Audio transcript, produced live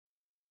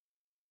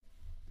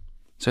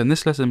So in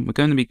this lesson, we're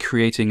going to be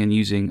creating and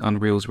using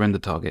Unreal's render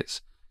targets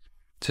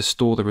to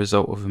store the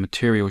result of a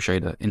material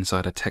shader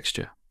inside a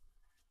texture.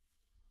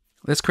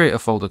 Let's create a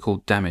folder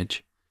called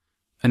damage,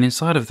 and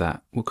inside of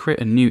that, we'll create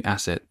a new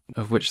asset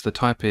of which the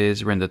type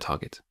is render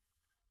target.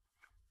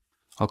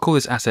 I'll call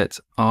this asset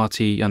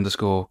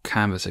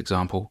RT_canvas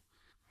example,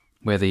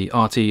 where the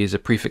RT is a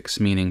prefix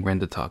meaning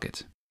render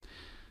target.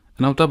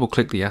 And I'll double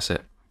click the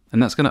asset,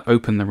 and that's going to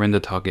open the render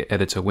target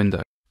editor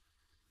window.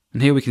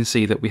 And here we can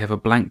see that we have a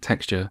blank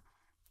texture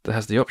that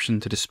has the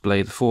option to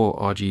display the 4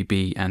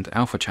 RGB and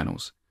alpha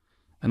channels,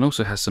 and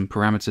also has some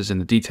parameters in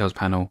the details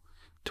panel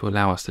to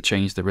allow us to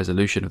change the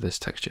resolution of this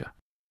texture,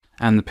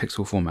 and the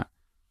pixel format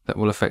that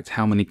will affect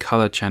how many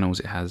color channels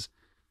it has,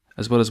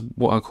 as well as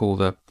what I'll call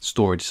the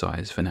storage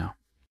size for now.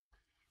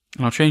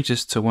 And I'll change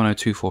this to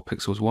 1024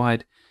 pixels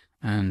wide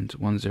and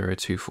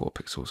 1024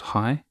 pixels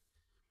high.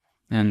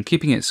 And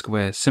keeping it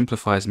square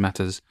simplifies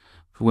matters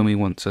for when we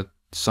want to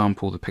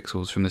sample the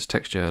pixels from this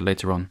texture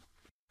later on.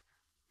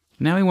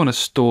 Now we want to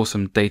store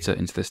some data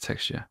into this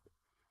texture.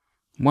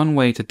 One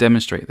way to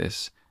demonstrate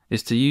this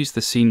is to use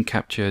the Scene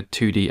Capture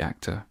 2D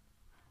actor.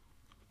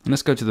 And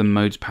let's go to the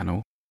Modes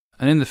panel,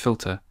 and in the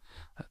filter,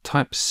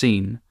 type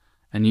Scene,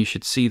 and you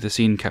should see the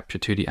Scene Capture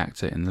 2D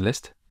actor in the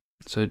list.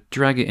 So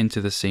drag it into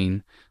the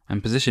scene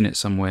and position it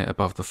somewhere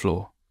above the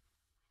floor.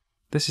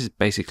 This is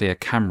basically a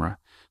camera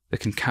that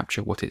can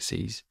capture what it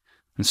sees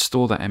and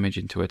store that image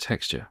into a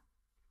texture.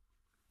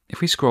 If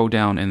we scroll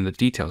down in the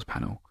Details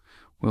panel,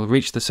 we'll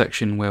reach the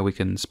section where we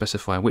can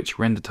specify which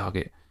render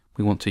target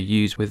we want to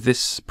use with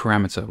this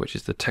parameter, which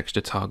is the texture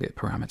target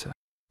parameter.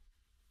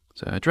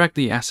 So I drag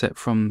the asset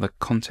from the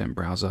content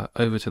browser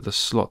over to the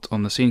slot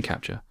on the scene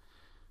capture,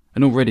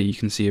 and already you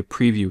can see a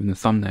preview in the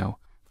thumbnail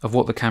of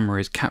what the camera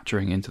is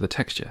capturing into the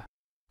texture.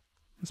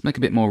 Let's make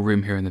a bit more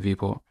room here in the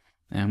viewport,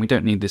 and we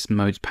don't need this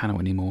modes panel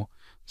anymore,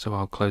 so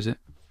I'll close it.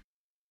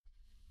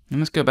 And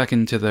let's go back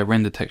into the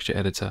render texture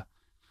editor,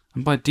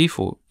 and by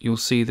default you'll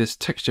see this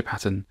texture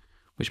pattern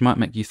which might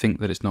make you think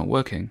that it's not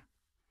working.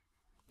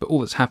 But all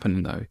that's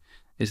happening though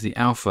is the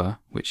alpha,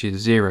 which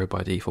is 0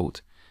 by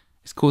default,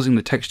 is causing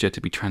the texture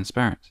to be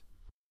transparent.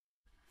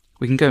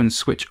 We can go and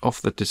switch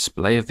off the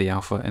display of the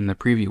alpha in the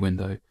preview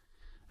window,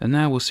 and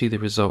now we'll see the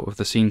result of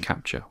the scene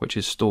capture which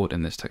is stored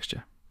in this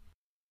texture.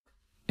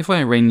 If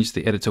I arrange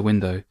the editor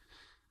window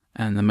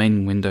and the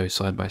main window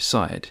side by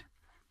side,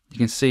 you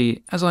can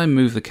see as I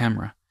move the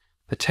camera,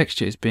 the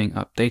texture is being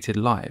updated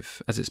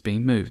live as it's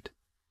being moved.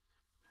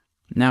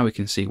 Now we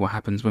can see what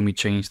happens when we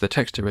change the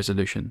texture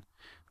resolution,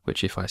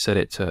 which if I set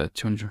it to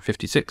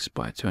 256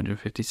 by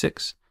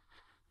 256,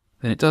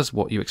 then it does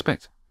what you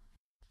expect.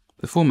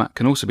 The format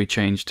can also be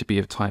changed to be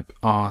of type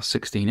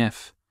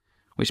R16F,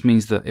 which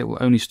means that it will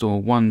only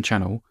store one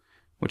channel,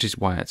 which is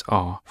why it's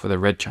R for the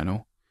red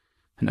channel,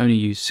 and only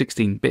use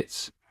 16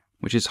 bits,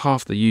 which is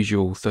half the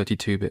usual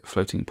 32-bit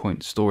floating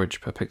point storage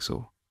per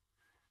pixel.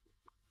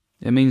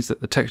 It means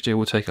that the texture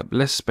will take up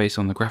less space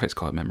on the graphics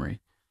card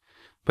memory,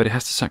 but it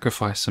has to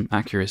sacrifice some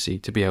accuracy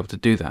to be able to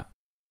do that.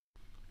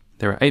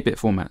 There are 8-bit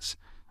formats,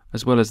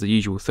 as well as the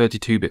usual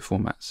 32-bit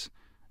formats,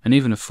 and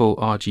even a full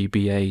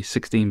RGBA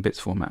 16-bits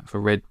format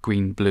for red,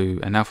 green, blue,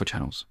 and alpha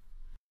channels.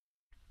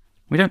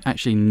 We don't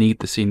actually need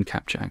the scene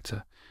capture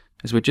actor,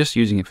 as we're just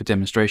using it for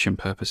demonstration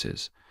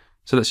purposes,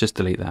 so let's just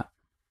delete that.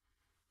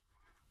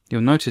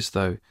 You'll notice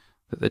though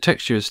that the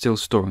texture is still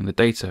storing the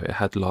data it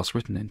had last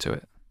written into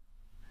it.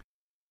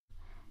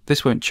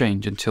 This won't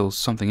change until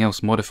something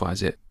else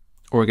modifies it,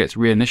 or it gets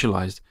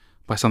reinitialized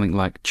by something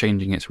like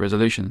changing its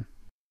resolution.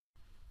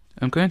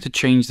 I'm going to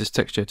change this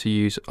texture to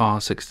use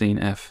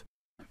R16F,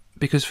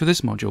 because for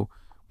this module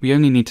we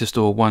only need to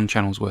store one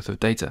channel's worth of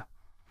data,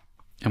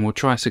 and we'll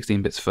try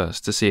 16 bits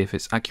first to see if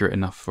it's accurate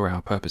enough for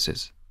our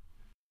purposes.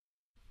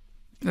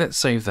 Let's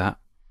save that,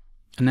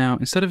 and now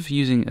instead of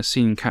using a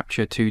Scene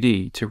Capture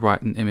 2D to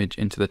write an image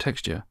into the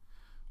texture,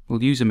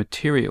 we'll use a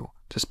material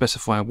to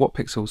specify what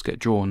pixels get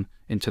drawn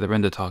into the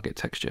render target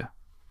texture.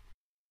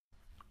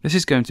 This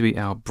is going to be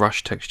our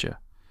brush texture,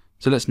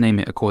 so let's name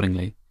it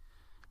accordingly.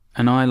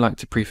 And I like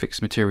to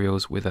prefix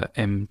materials with a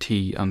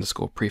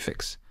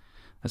MT_prefix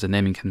as a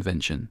naming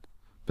convention,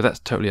 but that's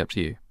totally up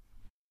to you.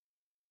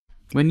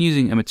 When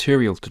using a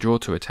material to draw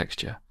to a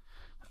texture,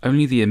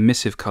 only the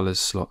emissive colors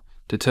slot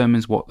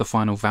determines what the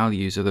final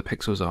values of the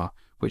pixels are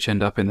which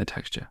end up in the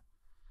texture.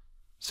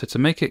 So to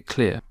make it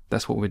clear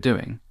that's what we're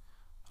doing,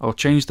 I'll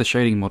change the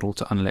shading model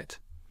to unlit.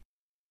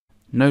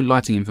 No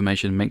lighting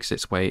information makes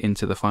its way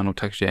into the final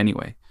texture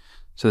anyway,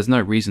 so there's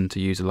no reason to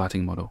use a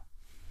lighting model.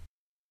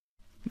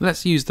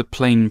 Let's use the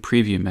plane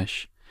preview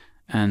mesh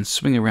and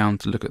swing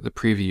around to look at the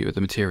preview of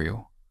the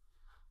material.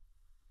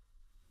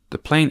 The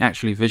plane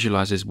actually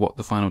visualizes what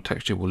the final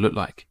texture will look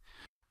like.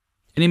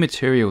 Any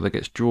material that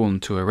gets drawn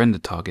to a render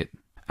target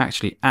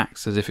actually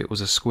acts as if it was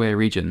a square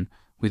region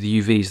with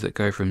UVs that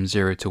go from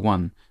 0 to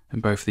 1 in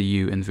both the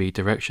U and V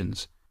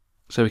directions,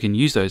 so we can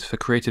use those for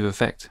creative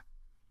effect.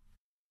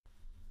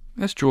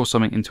 Let's draw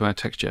something into our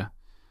texture,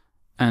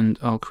 and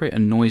I'll create a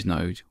noise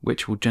node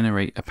which will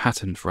generate a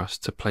pattern for us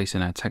to place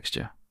in our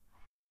texture.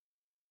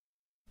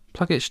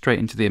 plug it straight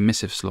into the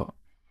emissive slot.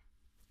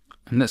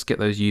 And let's get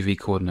those UV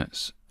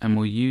coordinates, and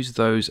we'll use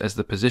those as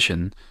the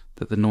position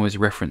that the noise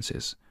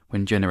references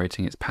when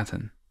generating its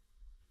pattern.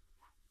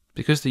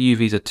 Because the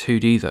UVs are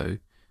 2D though,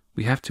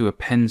 we have to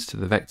append to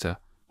the vector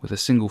with a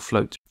single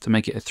float to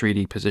make it a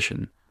 3D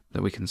position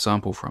that we can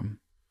sample from.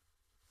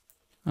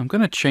 I'm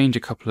going to change a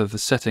couple of the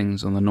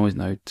settings on the noise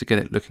node to get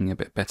it looking a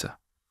bit better.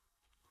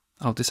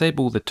 I'll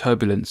disable the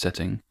turbulence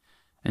setting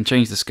and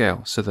change the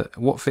scale so that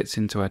what fits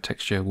into our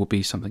texture will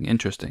be something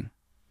interesting.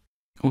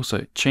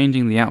 Also,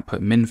 changing the output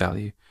min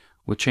value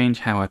will change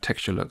how our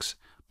texture looks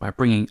by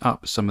bringing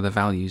up some of the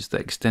values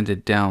that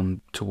extended down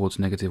towards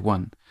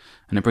 -1,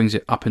 and it brings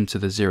it up into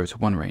the 0 to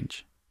 1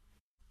 range.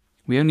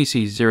 We only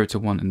see 0 to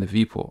 1 in the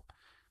viewport,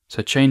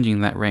 so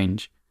changing that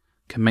range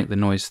can make the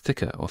noise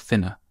thicker or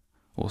thinner,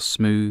 or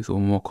smooth or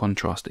more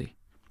contrasty,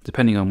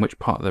 depending on which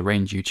part of the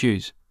range you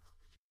choose.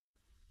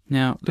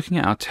 Now, looking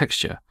at our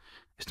texture,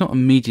 it's not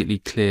immediately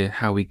clear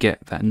how we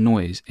get that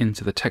noise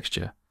into the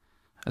texture,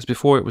 as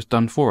before it was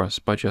done for us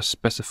by just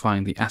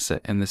specifying the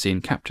asset in the scene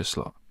capture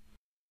slot.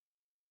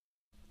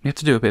 We have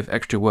to do a bit of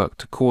extra work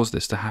to cause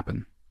this to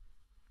happen.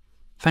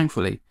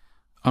 Thankfully,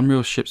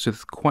 Unreal ships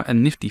with quite a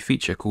nifty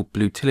feature called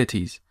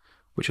blutilities,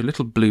 which are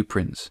little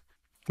blueprints,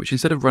 which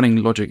instead of running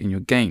logic in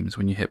your games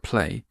when you hit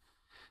play,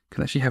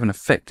 can actually have an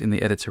effect in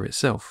the editor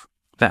itself.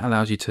 That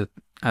allows you to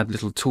add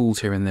little tools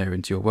here and there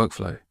into your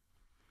workflow.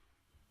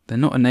 They're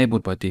not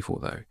enabled by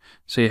default though,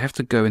 so you have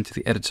to go into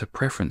the editor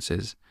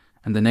preferences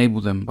and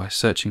enable them by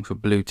searching for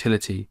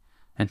blutility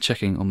and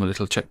checking on the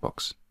little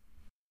checkbox.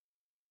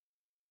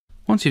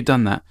 Once you've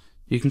done that,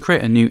 you can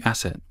create a new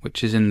asset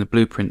which is in the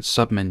blueprint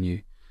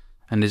submenu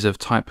and is of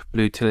type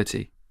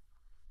blutility.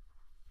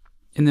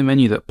 In the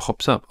menu that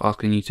pops up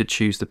asking you to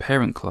choose the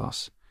parent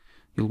class,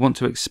 you'll want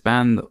to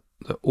expand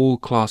the All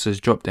Classes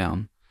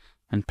drop-down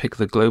and pick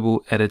the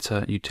Global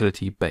Editor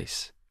Utility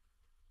Base.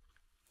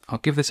 I'll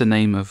give this a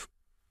name of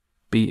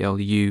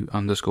BLU_DrawRT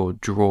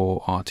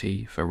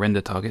for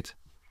render target.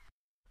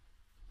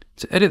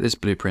 To edit this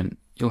blueprint,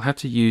 you'll have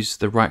to use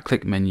the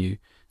right-click menu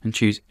and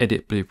choose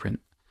Edit Blueprint,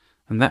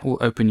 and that will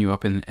open you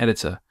up in an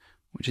editor,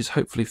 which is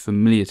hopefully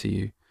familiar to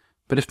you,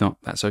 but if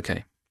not, that's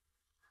okay.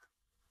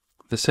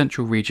 The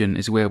central region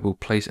is where we'll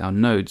place our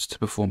nodes to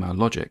perform our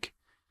logic,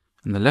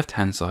 and the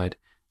left-hand side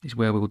is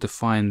where we'll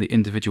define the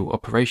individual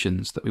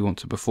operations that we want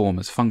to perform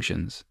as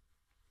functions.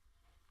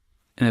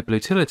 In a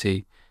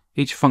blutility,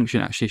 each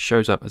function actually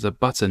shows up as a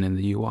button in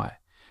the UI,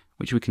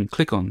 which we can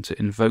click on to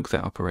invoke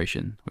that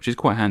operation, which is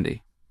quite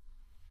handy.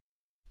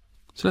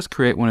 So let's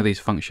create one of these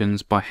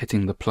functions by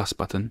hitting the plus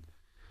button,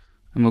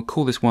 and we'll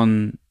call this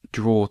one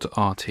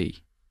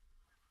DrawRT.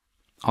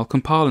 I'll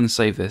compile and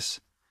save this,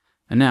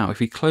 and now if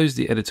we close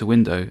the editor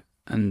window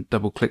and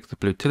double click the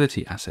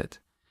blutility asset,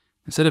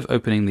 instead of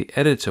opening the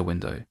editor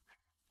window,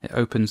 it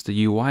opens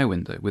the UI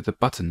window with the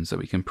buttons that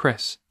we can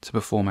press to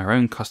perform our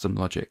own custom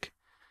logic,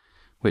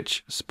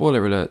 which,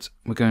 spoiler alert,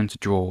 we're going to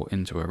draw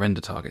into a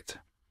render target.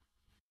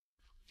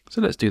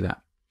 So let's do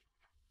that.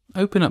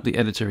 Open up the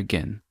editor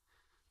again,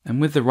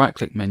 and with the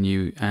right-click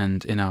menu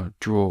and in our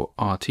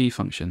DrawRT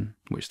function,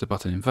 which the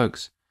button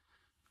invokes,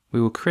 we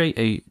will create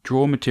a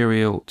Draw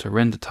Material to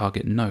Render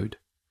Target node.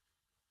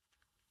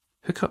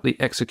 Hook up the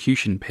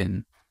execution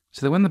pin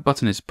so that when the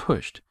button is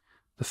pushed,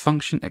 the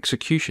function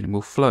execution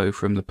will flow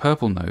from the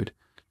purple node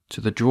to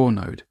the draw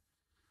node,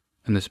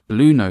 and this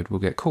blue node will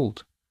get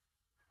called.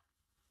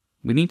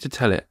 We need to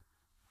tell it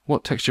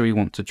what texture we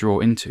want to draw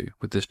into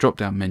with this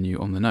drop-down menu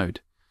on the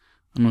node,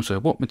 and also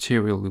what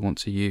material we want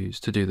to use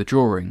to do the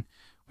drawing,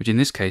 which in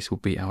this case will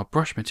be our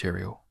brush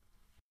material.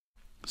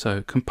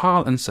 So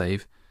compile and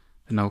save,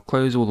 then I'll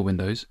close all the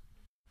windows.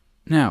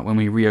 Now when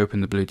we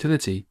reopen the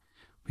blutility,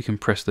 we can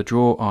press the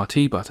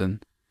DrawRT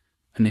button,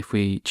 and if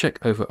we check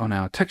over on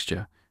our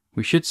texture,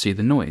 we should see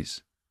the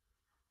noise.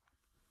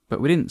 But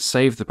we didn't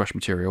save the brush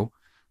material,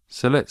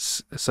 so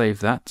let's save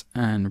that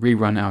and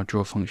rerun our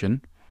draw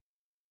function.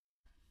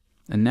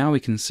 And now we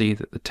can see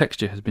that the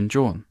texture has been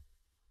drawn.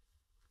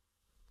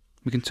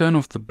 We can turn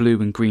off the blue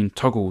and green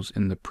toggles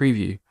in the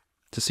preview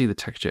to see the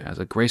texture as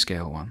a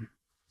grayscale one.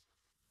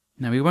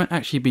 Now we won't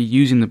actually be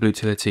using the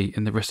blutility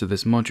in the rest of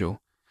this module,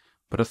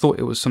 but I thought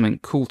it was something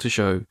cool to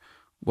show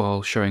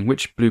while showing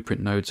which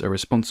blueprint nodes are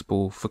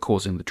responsible for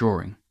causing the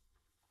drawing.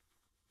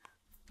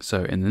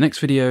 So in the next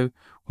video,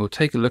 we'll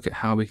take a look at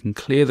how we can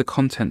clear the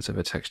contents of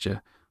a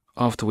texture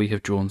after we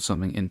have drawn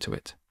something into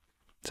it.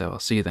 So I'll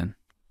see you then.